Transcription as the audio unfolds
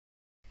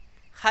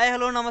Hi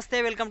hello నమస్తే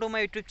welcome to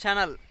my YouTube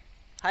channel.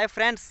 Hi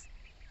friends,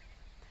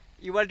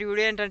 ఇవాళ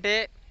video ఏంటంటే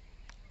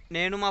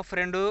నేను మా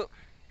ఫ్రెండు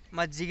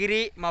మా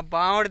జిగిరి మా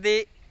బావడిది.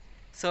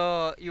 సో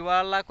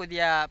ఇవాళ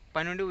కొద్దిగా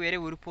పని నుండి వేరే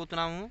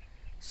ఊరిపోతున్నాము.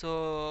 సో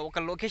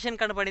ఒక లొకేషన్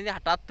కనపడింది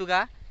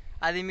హఠాత్తుగా,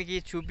 అది మీకు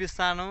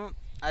చూపిస్తాను.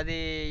 అది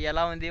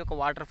ఎలా ఉంది, ఒక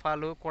వాటర్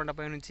ఫాల్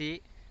కొండపై నుంచి.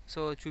 సో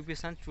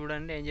చూపిస్తాను,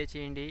 చూడండి, ఎంజాయ్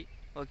చేయండి.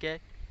 Okay,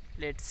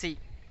 let's see.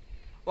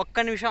 ఒక్క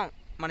నిమిషం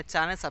మన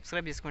ఛానల్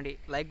సబ్స్క్రైబ్ చేసుకోండి,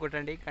 లైక్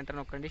కొట్టండి, గంట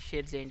నొక్కండి,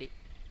 షేర్ చేయండి.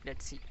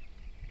 Let's see.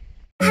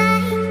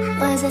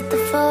 Was it the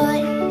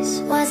voice?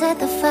 Was it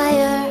the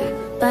fire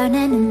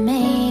burning in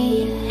me?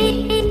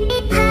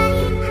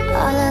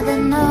 All of the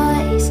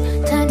noise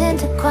turned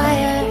into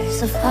choirs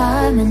of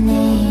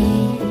harmony.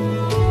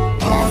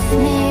 Left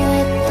me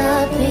with the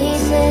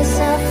pieces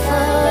of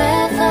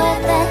forever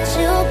that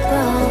you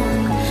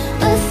broke.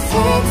 But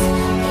since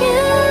you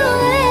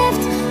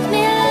left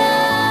me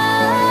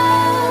alone,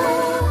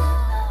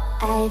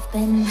 I've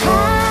been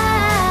high.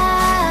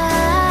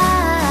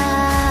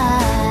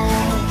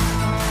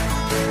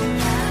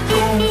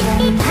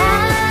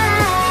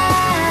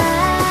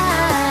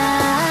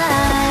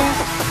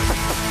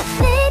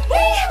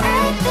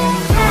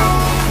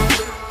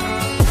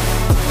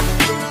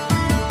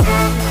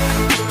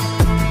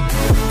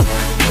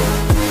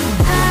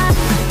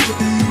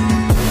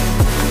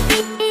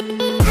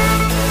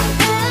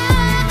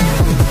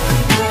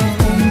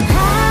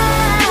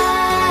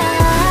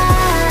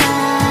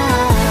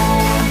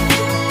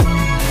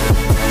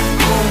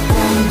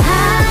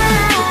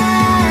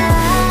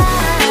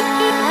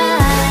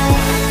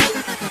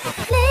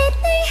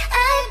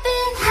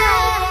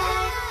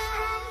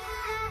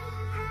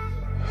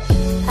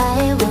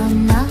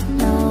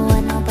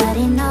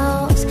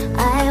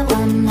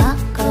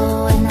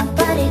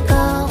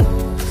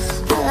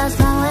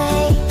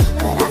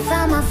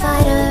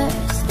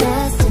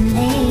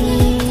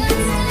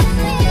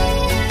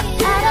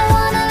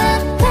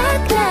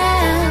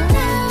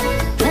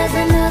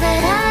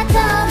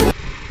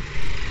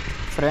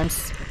 Friends,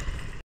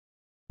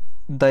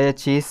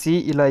 దయచేసి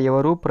ఇలా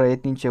ఎవరు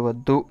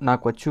ప్రయత్నించవద్దు.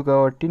 నాకు వచ్చు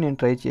కాబట్టి నేను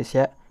try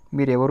చేశా.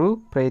 మీరు ఎవరు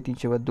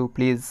ప్రయత్నించవద్దు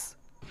ప్లీజ్.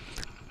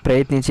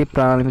 ప్రయత్నించి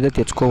ప్రాణాల మీద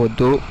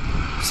తెచ్చుకోవద్దు.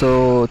 సో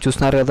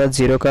చూస్తున్నారు కదా,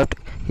 జీరో కట్.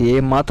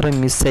 ఏమాత్రం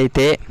మిస్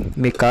అయితే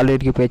మీ కాలు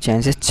ఇరిగిపోయే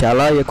ఛాన్సెస్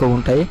చాలా ఎక్కువ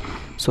ఉంటాయి.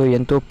 సో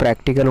ఎంతో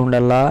ప్రాక్టికల్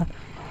ఉండాలా.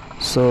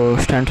 సో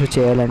స్టంట్స్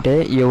చేయాలంటే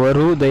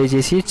ఎవరు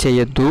దయచేసి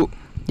చేయొద్దు.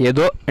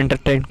 ఏదో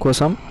ఎంటర్టైన్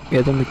కోసం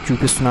ఏదో మీకు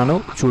చూపిస్తున్నాను,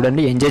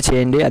 చూడండి, ఎంజాయ్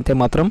చేయండి. అంతే,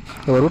 మాత్రం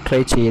ఎవరు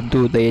ట్రై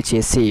చేయొద్దు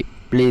దయచేసి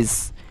ప్లీజ్.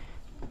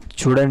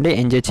 చూడండి,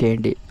 ఎంజాయ్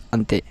చేయండి,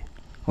 అంతే.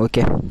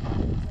 Okay.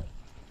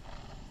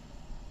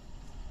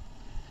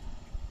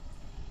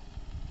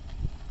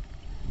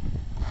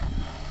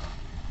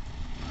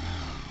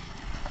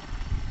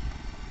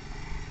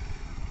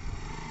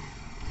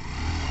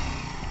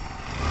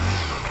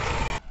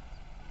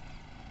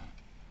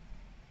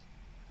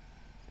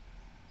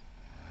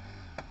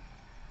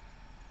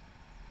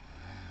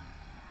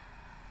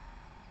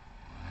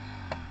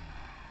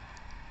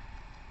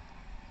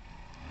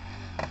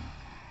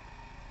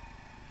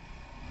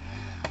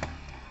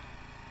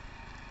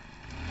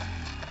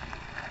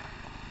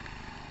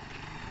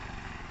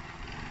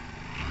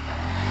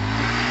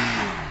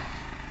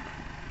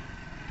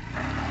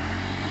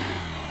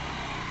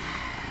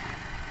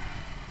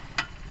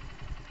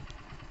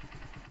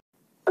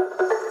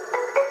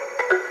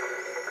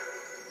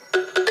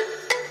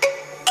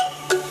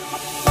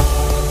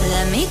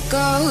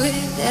 Go,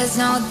 there's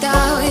no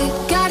doubt.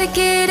 Gotta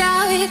get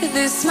out of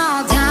this small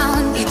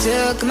town. You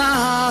took my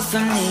heart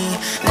from me.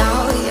 Now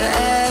you're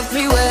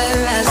everywhere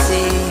I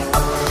see.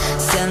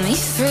 Set me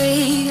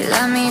free,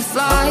 let me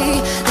fly.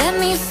 Let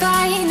me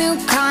find new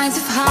kinds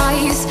of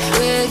highs.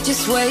 We're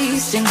just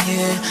wasting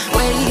here,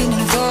 waiting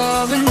for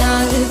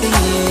another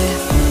year.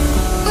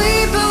 We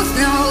both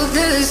know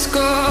the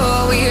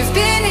score. We've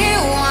been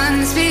here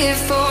once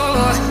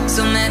before.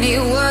 So many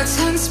words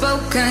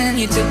unspoken.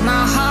 You took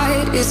my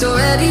heart, it's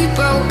already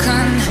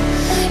broken.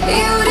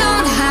 You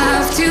don't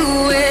have to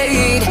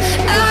wait,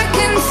 I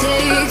can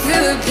take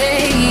the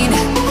pain.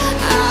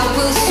 I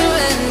will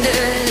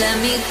surrender, let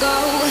me go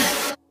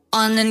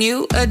on a new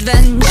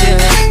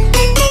adventure.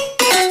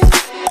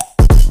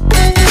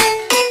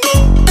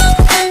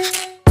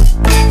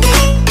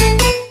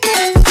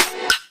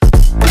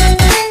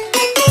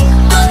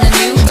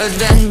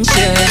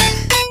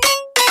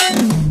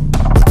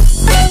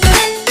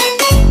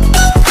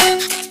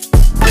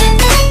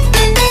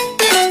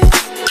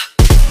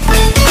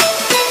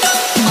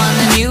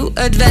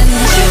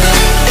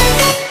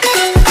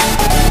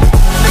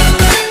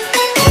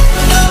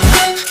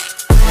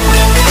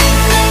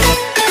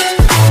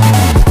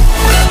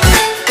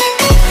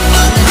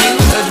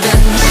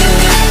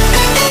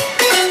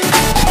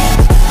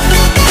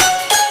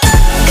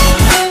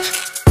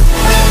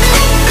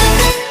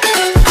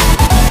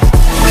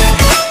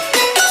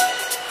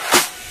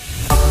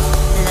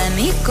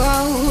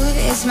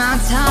 It's my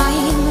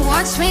time,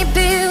 watch me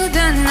build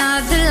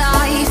another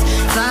life.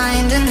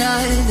 Find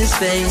another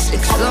space,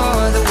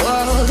 explore the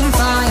world and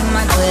find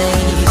my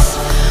place.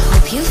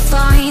 Hope you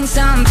find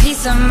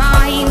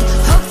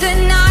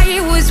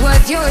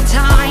your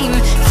time,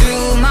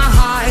 threw my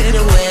heart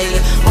away.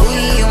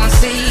 We won't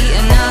see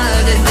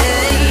another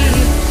day.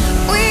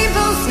 We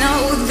both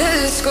know the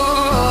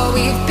score.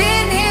 We've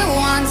been here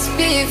once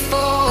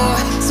before.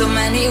 So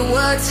many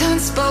words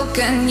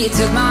unspoken. You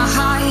took my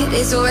heart,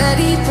 it's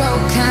already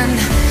broken.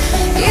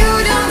 You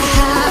don't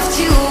have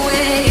to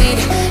wait.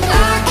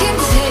 I can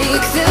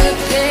take the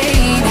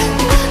pain.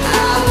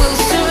 I will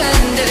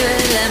surrender,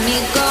 let me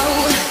go.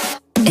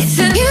 It's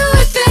a new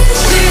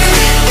adventure.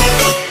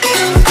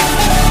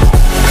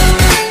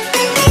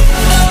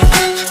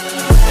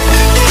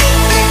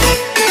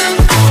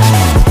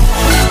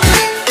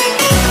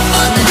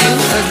 On the new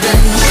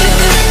adventure.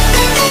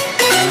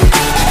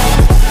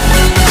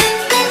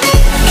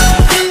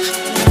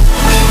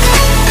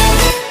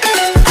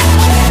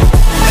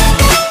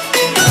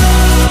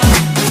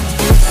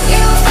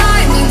 You'll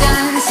find me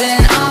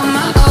dancing on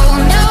my own.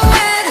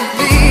 Nowhere to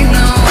be,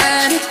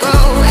 nowhere to go.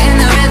 In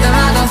the rhythm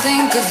I don't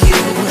think of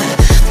you.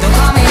 Don't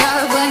call me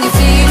up when you're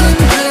feeling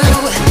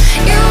blue.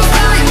 You'll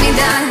find me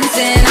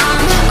dancing on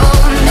my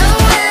own.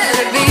 Nowhere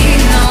to be,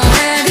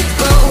 nowhere to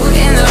go.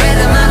 In the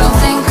rhythm I don't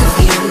think of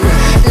you.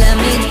 Let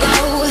me go.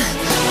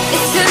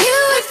 It's a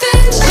new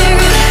adventure.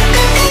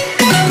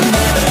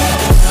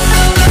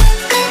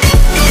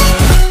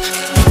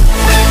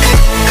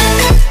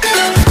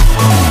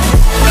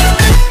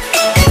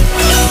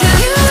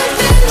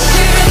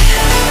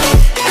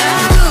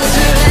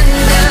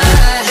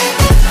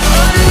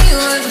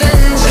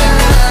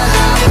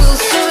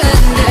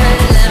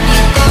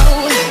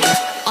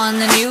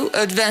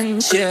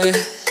 Adventure.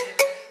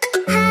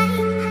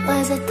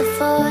 Was it the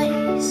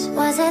voice?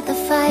 Was it the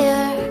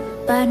fire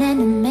burning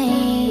in me?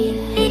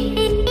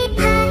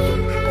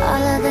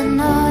 All of the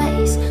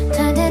noise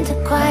turned into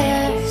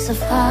choirs of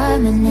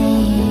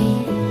harmony.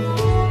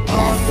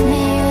 Left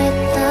me with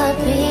the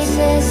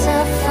pieces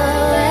of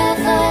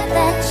forever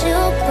that you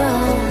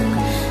broke.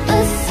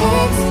 But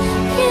since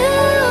you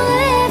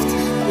left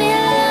me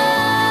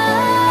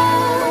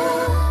alone,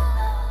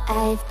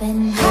 I've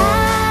been high.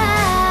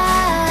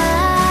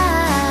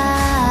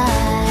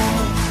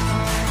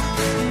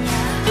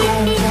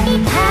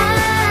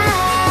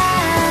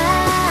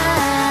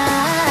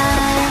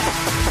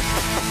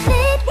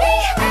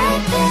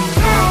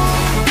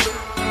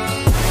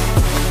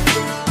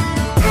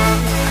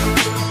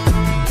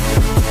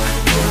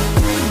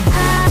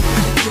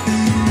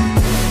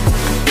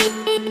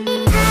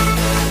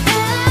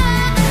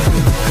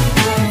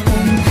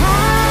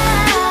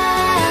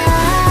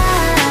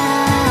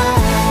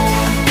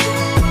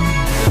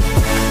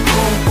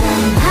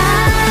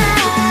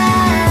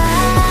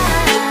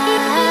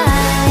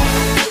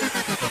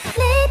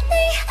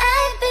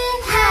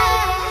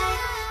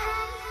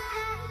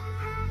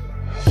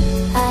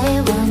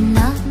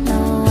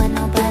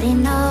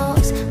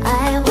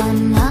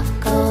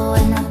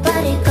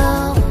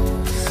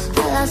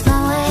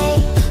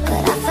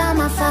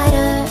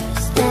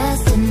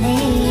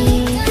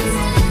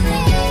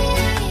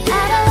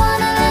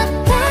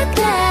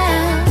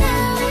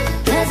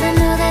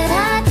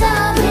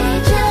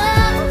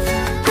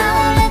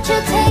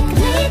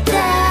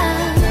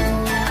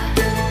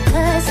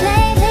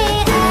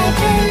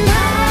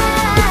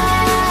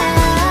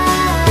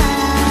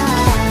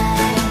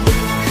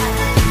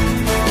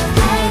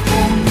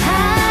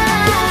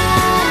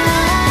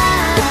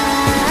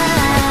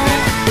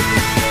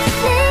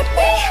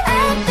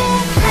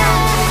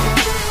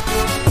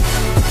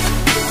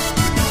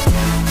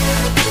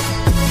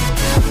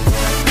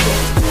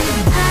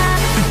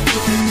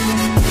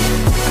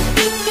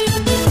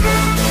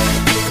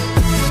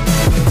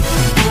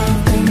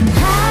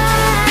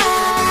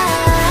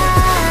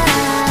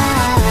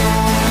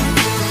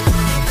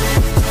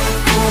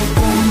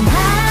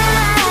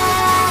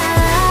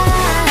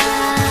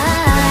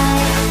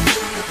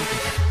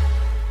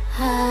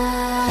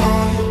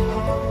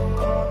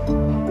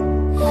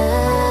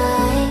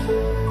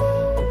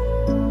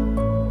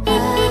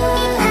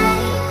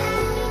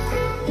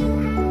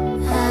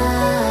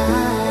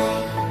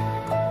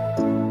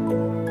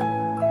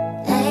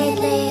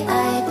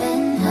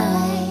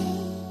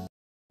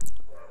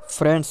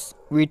 Friends,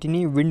 వీటిని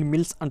wind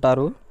mills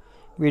అంటారు.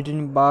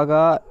 వీటిని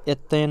బాగా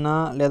ఎత్తైన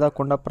లేదా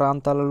కొండ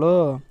ప్రాంతాలలో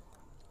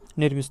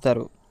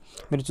నిర్మిస్తారు.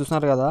 మీరు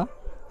చూస్తున్నారు కదా,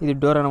 ఇది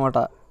డోర్ అనమాట.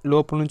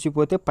 లోపల నుంచి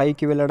పోతే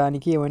పైకి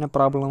వెళ్ళడానికి ఏమైనా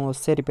ప్రాబ్లం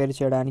వస్తే రిపేర్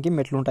చేయడానికి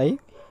మెట్లు ఉంటాయి,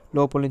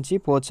 లోపల నుంచి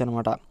పోవచ్చు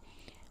అనమాట.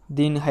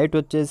 దీని హైట్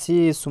వచ్చేసి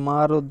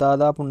సుమారు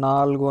దాదాపు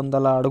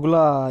 400 అడుగుల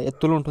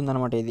ఎత్తులు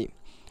ఉంటుందన్నమాట ఇది.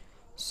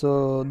 సో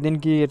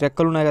దీనికి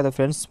రెక్కలు ఉన్నాయి కదా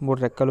ఫ్రెండ్స్, 3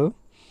 రెక్కలు.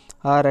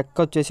 ఆ రెక్క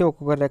వచ్చేసి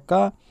ఒక్కొక్క రెక్క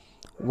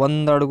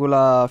 100 అడుగుల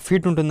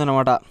ఫీట్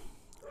ఉంటుందన్నమాట.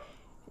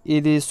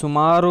 ఇది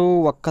సుమారు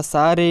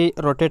ఒక్కసారి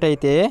రొటేట్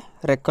అయితే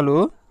రెక్కలు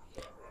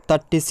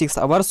 36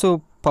 hours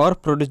power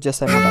produce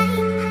చేస్తాయన్నమాట.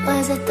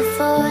 Was it the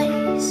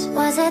voice?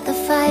 Was it the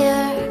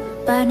fire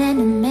burning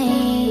in me?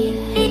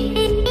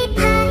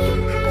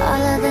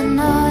 All of the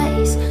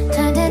noise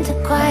turned into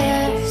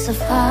choirs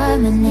of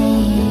harmony.